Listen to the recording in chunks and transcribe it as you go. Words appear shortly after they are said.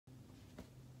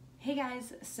Hey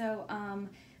guys, so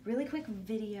really quick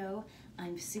video.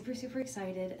 I'm super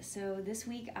excited. So this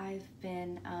week I've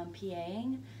been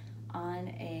PAing on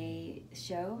a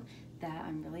show that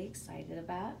I'm really excited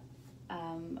about.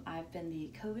 I've been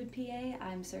the COVID PA.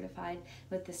 I'm certified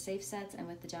with the Safe Sets and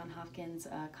with the Johns Hopkins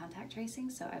contact tracing,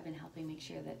 so I've been helping make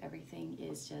sure that everything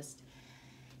is just,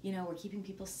 we're keeping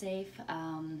people safe.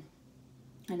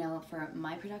 I know for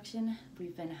my production,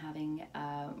 we've been having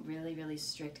really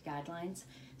strict guidelines.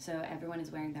 So everyone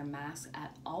is wearing their masks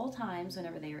at all times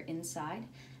whenever they are inside,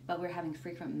 but we're having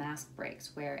frequent mask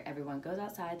breaks where everyone goes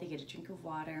outside, they get a drink of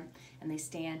water, and they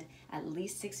stand at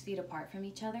least 6 feet apart from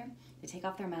each other. They take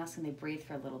off their masks and they breathe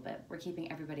for a little bit. We're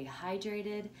keeping everybody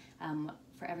hydrated.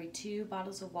 For every 2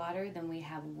 bottles of water, then we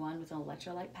have 1 with an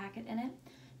electrolyte packet in it.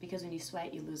 Because when you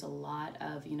sweat, you lose a lot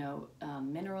of,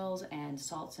 minerals and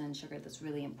salts and sugar that's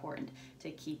really important to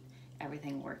keep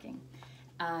everything working.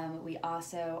 We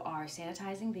also are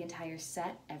sanitizing the entire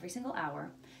set every single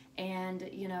hour. And,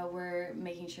 we're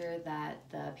making sure that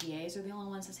the PAs are the only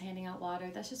ones that's handing out water.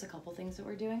 That's just a couple things that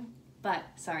we're doing. But,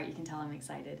 sorry, you can tell I'm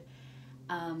excited.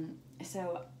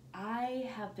 So I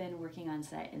have been working on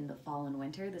set in the fall and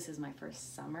winter. This is my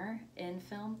first summer in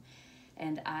film,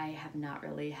 and I have not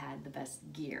really had the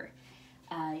best gear.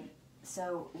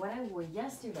 So what I wore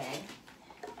yesterday,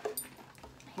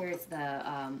 here's the,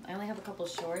 I only have a couple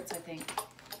shorts, I think.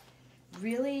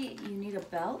 Really, you need a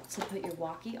belt to put your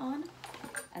walkie on.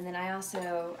 And then I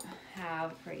also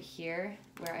have right here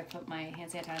where I put my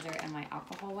hand sanitizer and my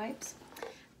alcohol wipes.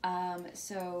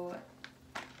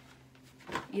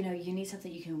 You need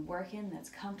something you can work in that's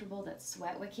comfortable, that's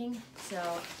sweat wicking. So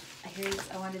I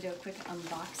wanted to do a quick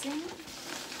unboxing.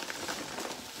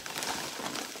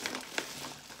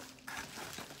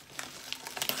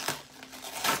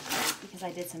 Because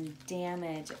I did some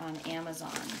damage on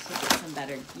Amazon to get some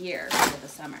better gear for the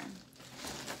summer.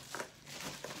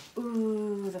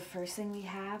 Ooh, the first thing we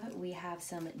have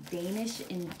some Danish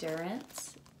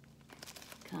Endurance.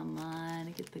 Come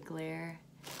on, get the glare.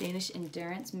 Danish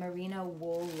Endurance Merino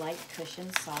Wool Light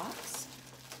Cushion Socks.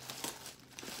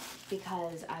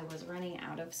 Because I was running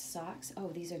out of socks. Oh,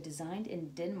 these are designed in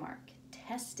Denmark,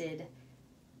 tested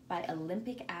by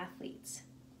Olympic athletes.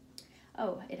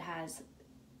 Oh, it has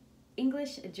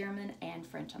English, German, and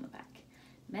French on the back.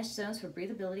 Mesh zones for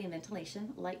breathability and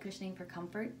ventilation, light cushioning for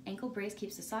comfort, ankle brace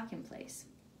keeps the sock in place.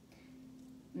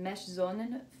 Mesh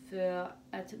zonen för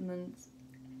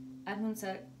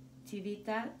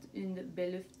administrativität und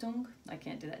belüftung. I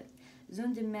can't do that.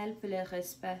 Zone de mêle pour la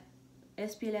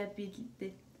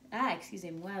respirabilité.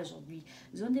 Excusez-moi aujourd'hui.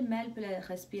 Zone de mêle pour la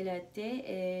respirabilité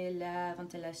et la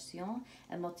ventilation.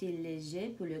 Amorti léger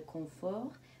pour le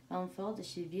confort. Renfort de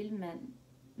cheville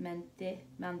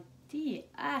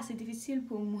c'est difficile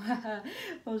pour moi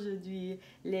aujourd'hui.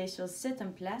 Les chaussettes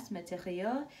en place,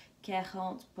 matériaux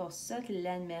 40%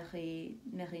 laine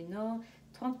merino,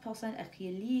 30%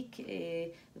 acrylique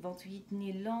et 28%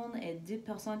 nylon et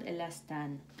 10%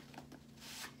 élastane.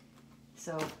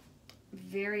 So,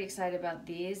 very excited about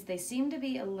these. They seem to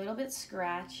be a little bit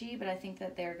scratchy, but I think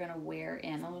that they're going to wear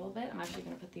in a little bit. I'm actually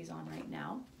going to put these on right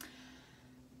now.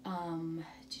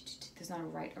 There's not a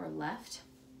right or a left.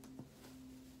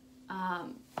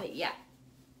 But yeah,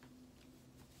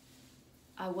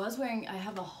 I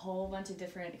have a whole bunch of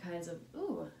different kinds of,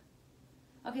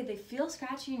 okay, they feel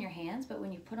scratchy in your hands, but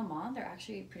when you put them on, they're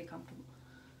actually pretty comfortable.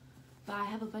 But I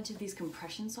have a bunch of these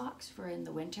compression socks for in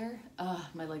the winter.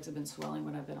 My legs have been swelling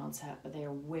when I've been on set, but they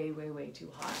are way too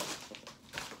hot.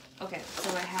 Okay, so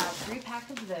I have 3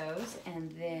 packs of those,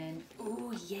 and then,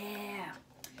 yeah.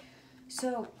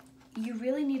 So, you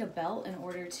really need a belt in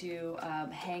order to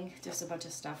hang just a bunch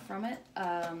of stuff from it.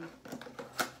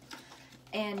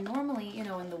 And normally, in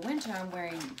the winter, I'm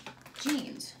wearing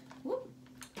jeans,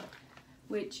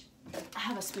 which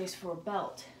have a space for a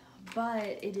belt.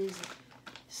 But it is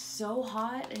so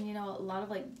hot, and a lot of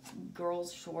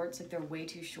girls' shorts, they're way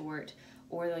too short,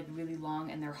 or they're really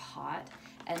long and they're hot.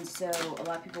 And so a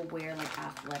lot of people wear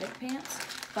athletic pants,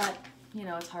 but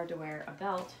it's hard to wear a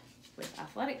belt with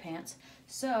athletic pants.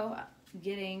 So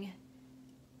getting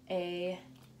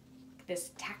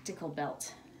this tactical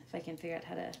belt, if I can figure out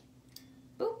how to,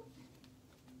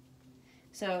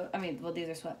 So, these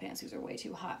are sweatpants, these are way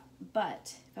too hot.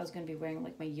 But if I was gonna be wearing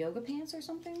my yoga pants or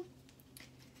something,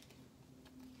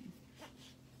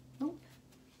 boom,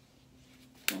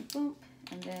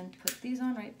 and then put these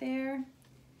on right there,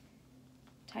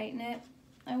 tighten it.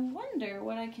 I wonder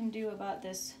what I can do about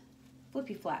this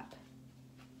flippy flap.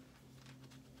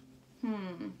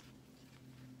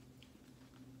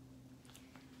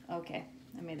 Okay,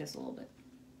 I made this a little bit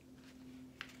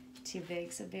too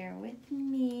big, so bear with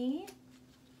me.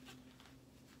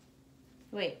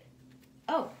 wait.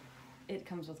 Oh, it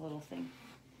comes with a little thing.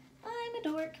 I'm a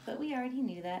dork, but we already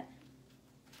knew that.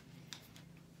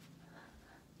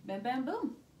 Bam, bam,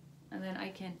 boom. And then I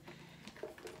can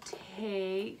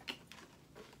take,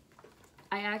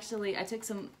 I took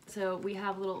some, so we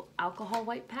have little alcohol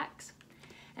wipe packs.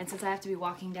 And since I have to be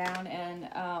walking down and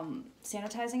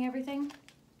sanitizing everything,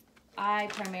 I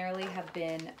primarily have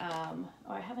been, oh,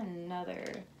 I have another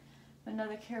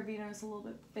carabiner is a little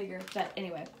bit bigger. But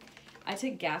anyway, I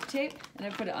took gaff tape and I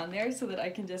put it on there so that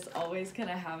I can just always kind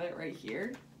of have it right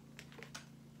here.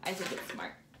 I think it's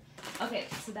smart. Okay,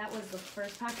 so that was the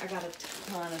first pack. I got a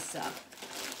ton of stuff.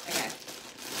 Okay,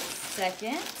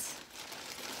 second,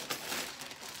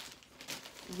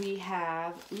 we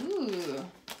have, ooh,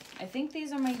 I think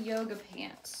these are my yoga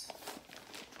pants.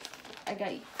 I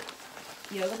got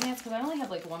yoga pants because I only have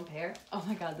like one pair. Oh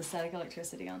my god, the static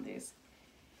electricity on these.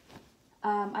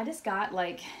 I just got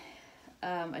like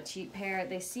a cheap pair.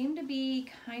 They seem to be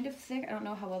kind of thick. I don't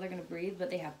know how well they're gonna breathe, but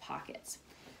they have pockets.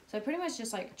 So I pretty much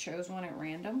just like chose one at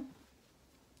random.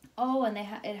 Oh, and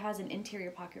it has an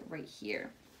interior pocket right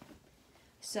here.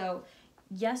 So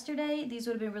yesterday, these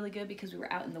would have been really good because we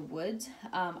were out in the woods.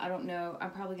 I don't know,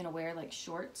 I'm probably gonna wear like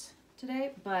shorts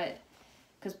today, but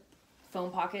because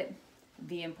phone pocket,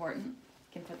 the important,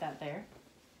 can put that there.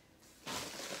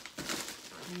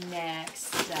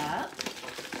 Next up,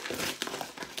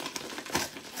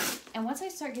 and once I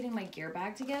start getting my gear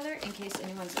bag together, in case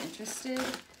anyone's interested,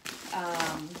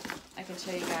 I can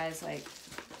show you guys like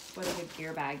what a good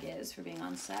gear bag is for being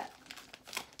on set.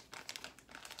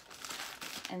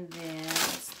 And then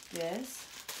it's this.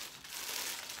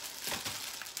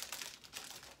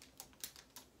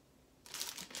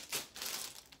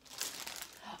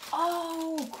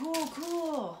 Oh,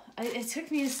 cool. It took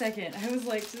me a second. I was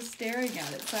like just staring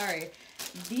at it, sorry.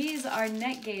 These are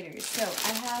neck gaiters. So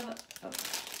I have, oh,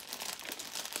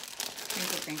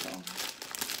 crinkle.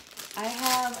 I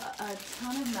have a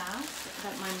ton of masks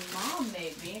that my mom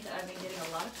made me that I've been getting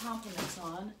a lot of compliments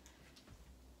on.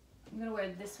 I'm gonna wear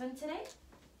this one today.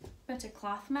 Bunch of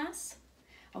cloth masks.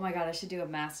 Oh my god, I should do a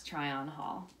mask try-on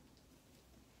haul.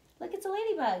 Look, it's a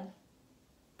ladybug.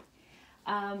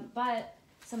 But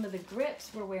some of the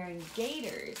grips were wearing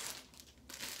gaiters,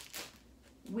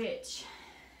 which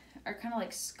are kind of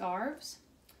like scarves.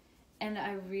 And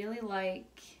I really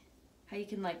like how you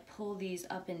can like pull these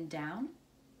up and down.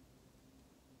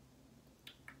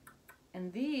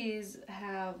 And these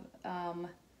have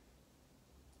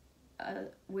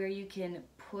where you can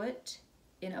put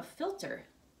in a filter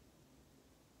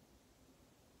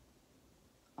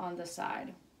on the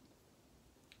side.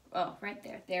 Oh, right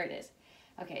there. There it is.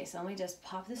 Okay, so let me just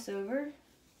pop this over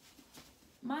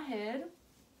my head.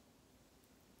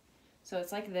 So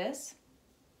it's like this.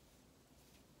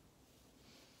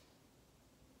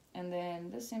 And then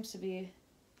this seems to be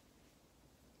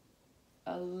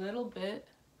a little bit.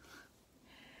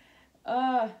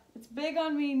 It's big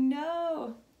on me.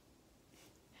 No.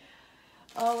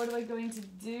 Oh, what am I going to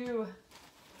do?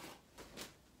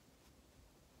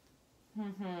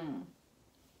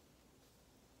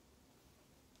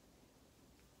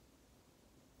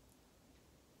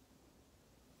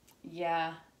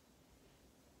 Yeah.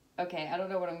 Okay, I don't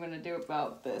know what I'm going to do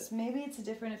about this. Maybe it's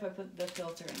different if I put the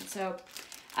filter in. So,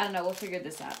 I don't know. We'll figure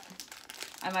this out.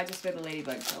 I might just wear the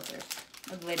ladybug filter.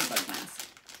 Or the ladybug mask.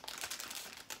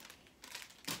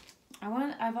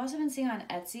 I've also been seeing on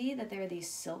Etsy that there are these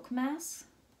silk masks.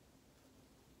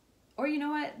 Or you know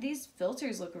what? These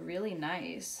filters look really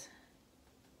nice.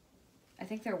 I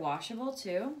think they're washable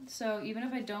too. So even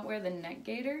if I don't wear the neck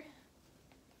gaiter,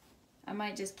 I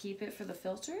might just keep it for the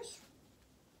filters.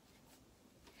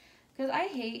 Because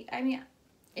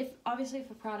obviously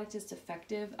if a product is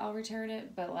defective, I'll return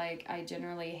it. But like, I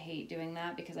generally hate doing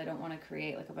that because I don't want to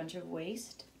create like a bunch of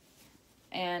waste.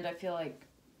 And I feel like,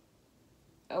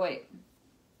 oh wait.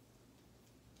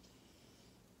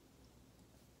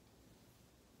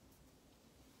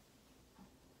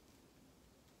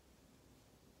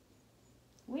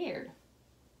 Weird.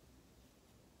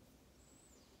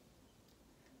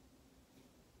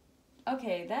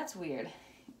 Okay, that's weird.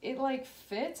 It like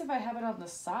fits if I have it on the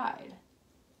side.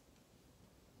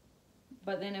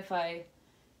 But then if I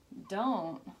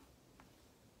don't,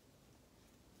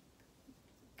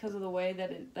 because of the way that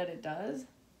it does,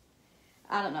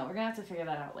 I don't know. We're gonna have to figure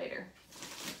that out later.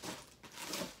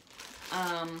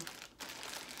 Oh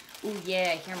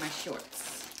yeah, here are my shorts.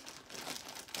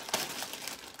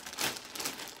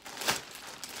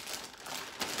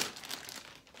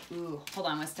 Ooh, hold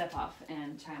on, I'm gonna step off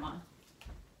and try them on.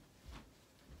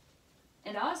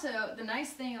 And also, the nice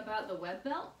thing about the web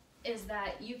belt is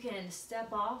that you can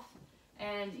step off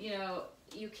And you know,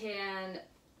 you can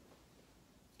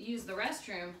use the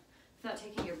restroom without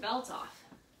taking your belt off.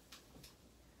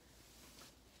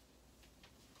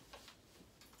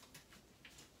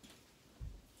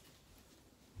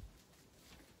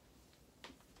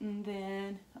 And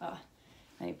then, oh,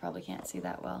 now you probably can't see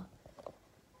that well.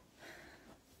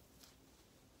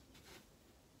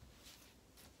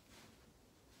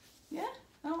 Yeah,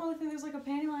 I don't really think there's like a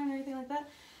panty line or anything like that.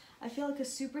 I feel like a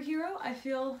superhero. I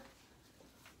feel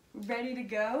ready to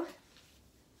go.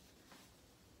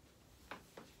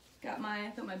 Got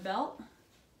my belt.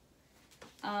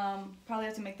 Probably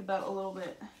have to make the belt a little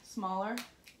bit smaller.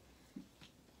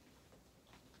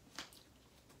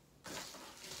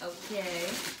 Okay,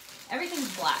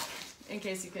 everything's black, in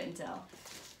case you couldn't tell.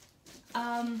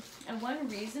 And one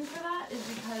reason for that is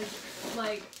because,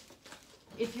 like,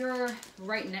 if you're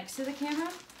right next to the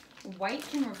camera, white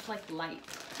can reflect light.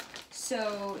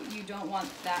 So you don't want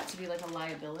that to be like a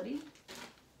liability.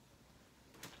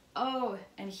 Oh,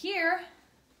 and here,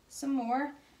 some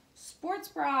more sports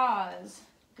bras.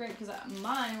 Great, because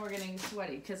mine were getting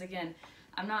sweaty. Because again,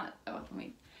 I'm not, oh, let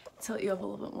me tilt you up a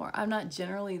little bit more. I'm not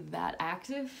generally that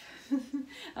active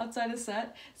outside of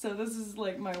set. So this is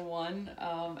like my one,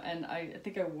 and I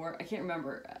think I wore, I can't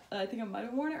remember. I think I might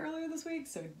have worn it earlier this week.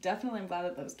 So definitely I'm glad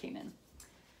that those came in.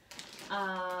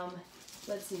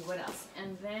 Let's see, what else?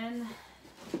 And then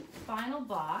final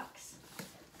box.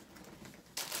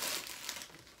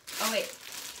 Oh wait,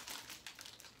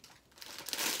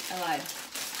 I lied.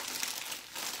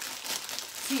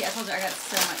 See, I told you I got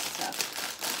so much stuff.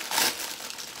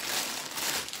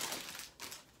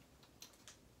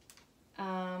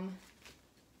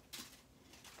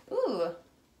 Ooh.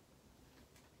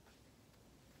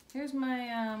 Here's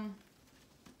my,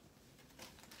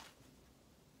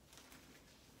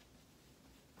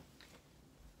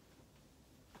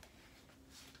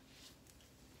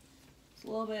 it's a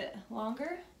little bit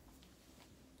longer.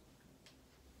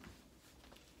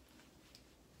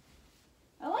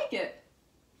 I like it.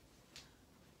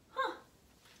 Huh.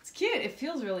 It's cute. It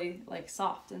feels really like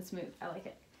soft and smooth. I like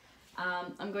it.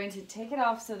 I'm going to take it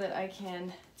off so that I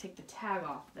can take the tag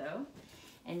off though.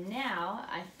 And now,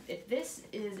 if this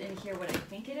is in here what I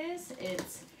think it is,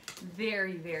 it's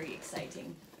very, very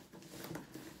exciting.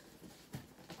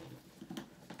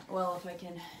 Well, if I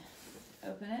can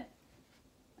open it.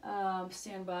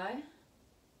 Stand by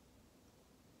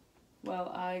while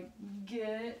I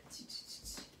get...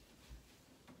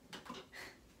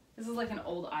 This is like an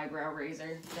old eyebrow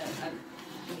razor that I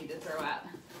need to throw out,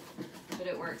 but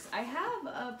it works. I have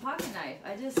a pocket knife.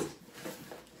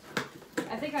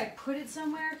 I think I put it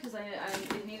somewhere because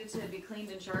it needed to be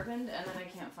cleaned and sharpened, and then I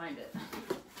can't find it.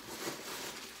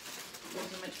 There's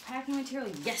so much packing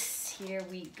material. Yes, here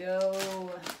we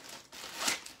go.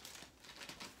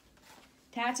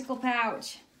 Tactical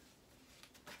pouch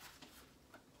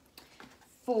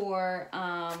for,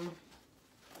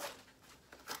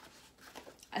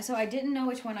 so I didn't know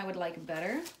which one I would like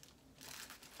better.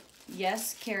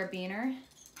 Yes, carabiner,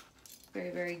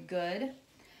 very, very good.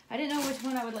 I didn't know which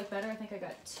one I would like better. I think I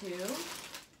got two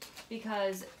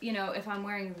because, you know, if I'm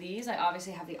wearing these, I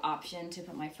obviously have the option to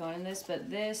put my phone in this, but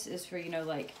this is for, you know,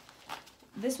 like,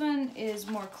 this one is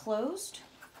more closed.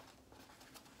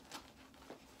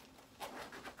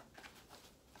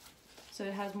 So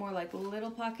it has more like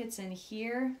little pockets in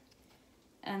here.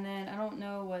 And then I don't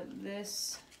know what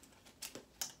this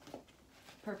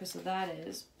purpose of that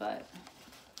is, but,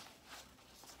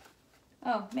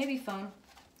 oh, maybe phone.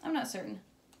 I'm not certain.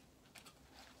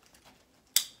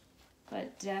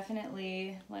 But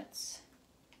definitely, let's,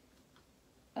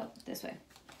 oh, this way.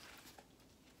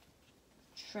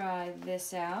 Try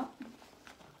this out.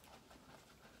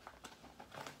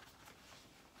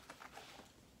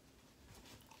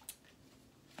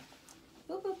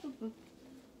 Boop, boop, boop, boop.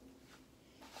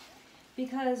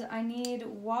 Because I need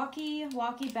walkie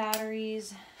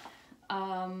batteries.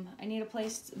 I need a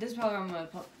place, this is probably where I'm gonna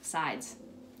put sides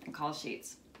and call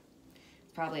sheets.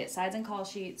 Probably at sides and call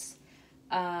sheets.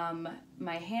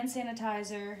 My hand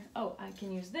sanitizer. Oh, I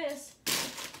can use this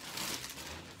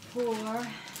for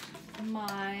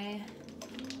my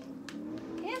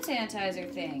hand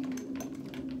sanitizer thing.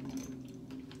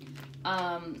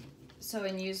 So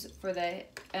and use for the,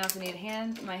 I also need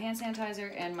my hand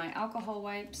sanitizer and my alcohol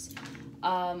wipes.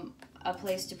 A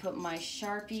place to put my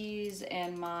Sharpies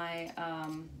and my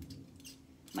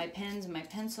my pens and my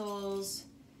pencils,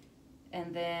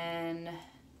 and then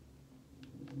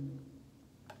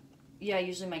yeah,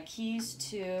 usually my keys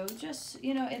too. Just,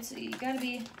 you know, it's, you gotta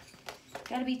be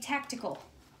tactical.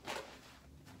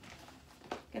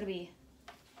 Gotta be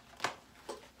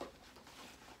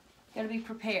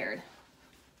prepared.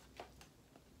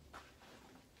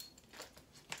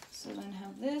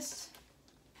 this,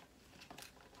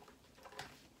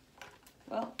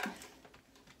 well,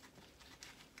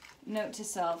 note to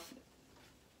self,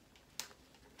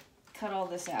 cut all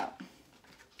this out.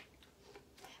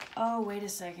 Oh, wait a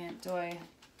second, okay,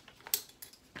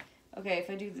 if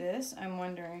I do this, I'm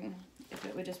wondering if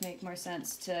it would just make more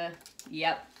sense to,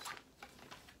 yep,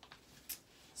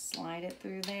 slide it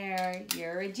through there.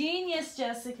 You're a genius,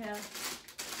 Jessica.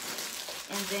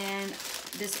 And then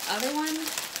this other one,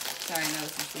 sorry, I know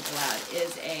this is super loud,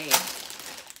 is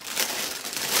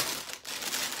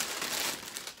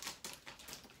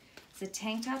it's a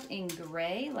tank top in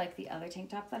gray, like the other tank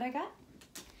top that I got,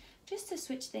 just to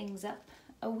switch things up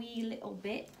a wee little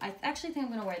bit. I actually think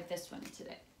I'm gonna wear this one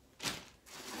today.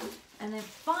 And then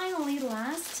finally,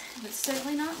 last, but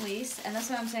certainly not least, and that's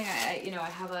what I'm saying, I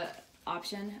have a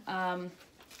option.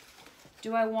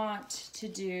 Do I want to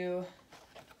do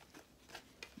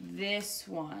this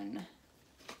one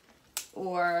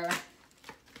or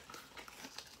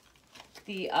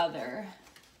the other?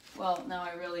 Well, no,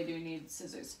 I really do need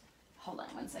scissors. Hold on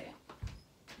one second.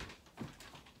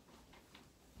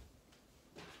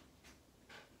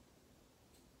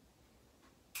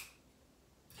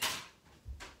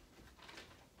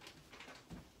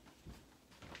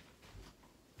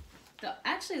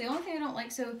 Actually, the only thing I don't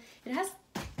like, so it has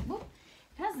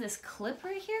this clip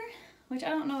right here, which I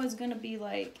don't know is gonna be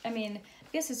like, I mean, I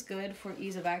guess it's good for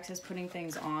ease of access putting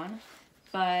things on,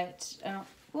 but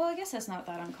well, I guess that's not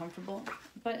that uncomfortable.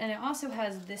 And it also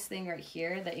has this thing right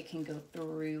here that you can go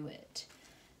through it.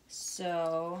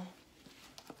 So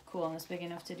cool, and it's big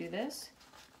enough to do this.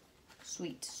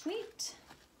 Sweet, sweet.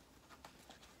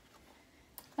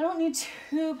 I don't need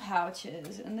 2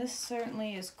 pouches, and this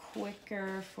certainly is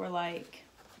quicker for, like,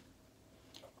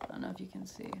 I don't know if you can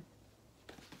see,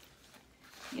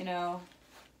 you know,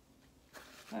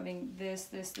 having this,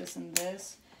 and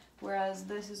this, whereas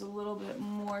this is a little bit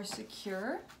more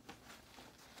secure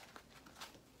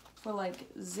for, like,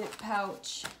 zip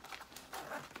pouch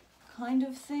kind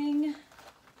of thing.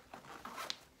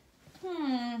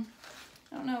 I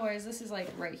don't know, whereas this is, like,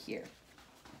 right here.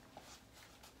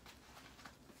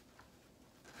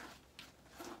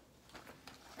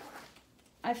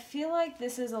 I feel like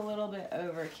this is a little bit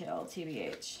overkill,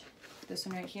 TBH. This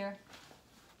one right here.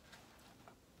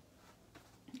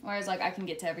 Whereas, like, I can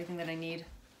get to everything that I need.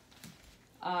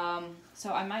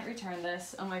 So I might return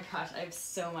this. Oh my gosh, I have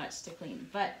so much to clean.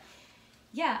 But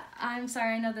yeah, I'm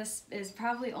sorry. I know this is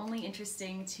probably only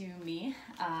interesting to me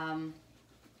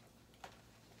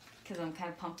because I'm kind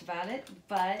of pumped about it.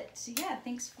 But yeah,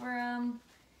 thanks for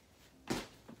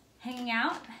hanging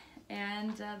out.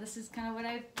 And this is kind of what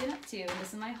I've been up to.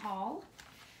 This is my haul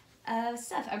of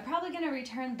stuff. I'm probably going to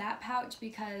return that pouch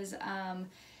because,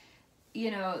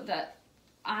 you know, that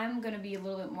I'm going to be a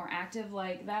little bit more active.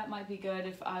 Like, that might be good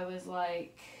if I was,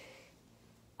 like,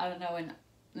 I don't know, an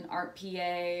art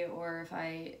PA, or if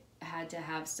I had to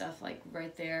have stuff, like,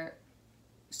 right there,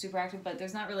 super active. But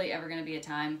there's not really ever going to be a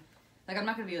time. Like, I'm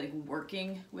not going to be, like,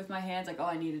 working with my hands. Like, oh,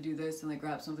 I need to do this, and, like,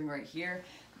 grab something right here.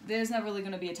 There's not really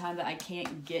going to be a time that I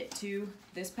can't get to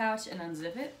this pouch and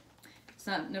unzip it. It's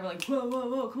never like, whoa, whoa,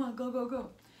 whoa, come on, go, go,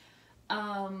 go.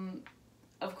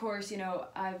 Of course, you know,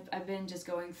 I've been just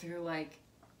going through, like,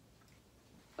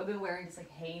 I've been wearing just, like,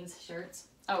 Hanes shirts.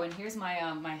 Oh, and here's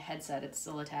my my headset. It's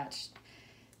still attached.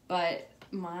 But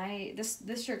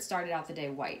this shirt started out the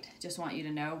day white, just want you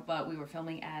to know, but we were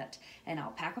filming at an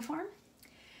alpaca farm.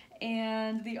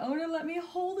 And the owner let me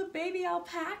hold a baby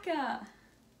alpaca.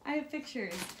 I have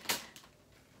pictures.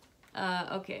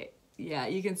 Okay, yeah,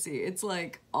 you can see. It's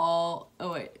like all,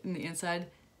 oh wait, in the inside,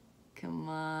 come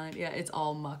on. Yeah, it's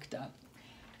all mucked up.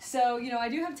 So, you know, I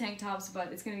do have tank tops,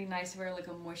 but it's gonna be nice to wear like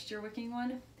a moisture wicking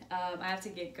one. I have to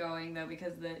get going though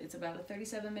because it's about a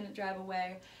 37-minute drive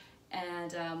away,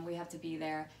 and we have to be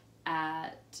there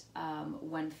at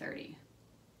 1:30.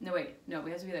 No, wait, no, we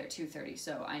have to be there at 2:30,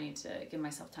 so I need to give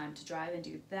myself time to drive and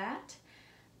do that.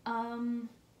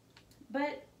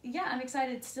 But yeah, I'm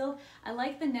excited still. I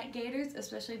like the neck gaiters,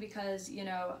 especially because, you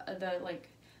know, the like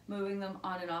moving them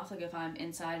on and off, like if I'm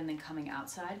inside and then coming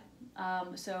outside.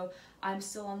 So I'm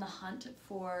still on the hunt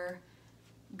for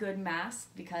good masks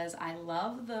because I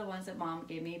love the ones that Mom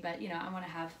gave me, but you know, I want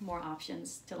to have more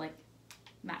options to like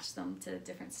match them to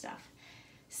different stuff.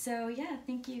 So yeah,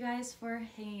 thank you guys for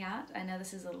hanging out. I know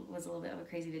this was a little bit of a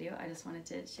crazy video. I just wanted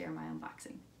to share my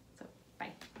unboxing. So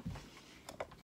bye.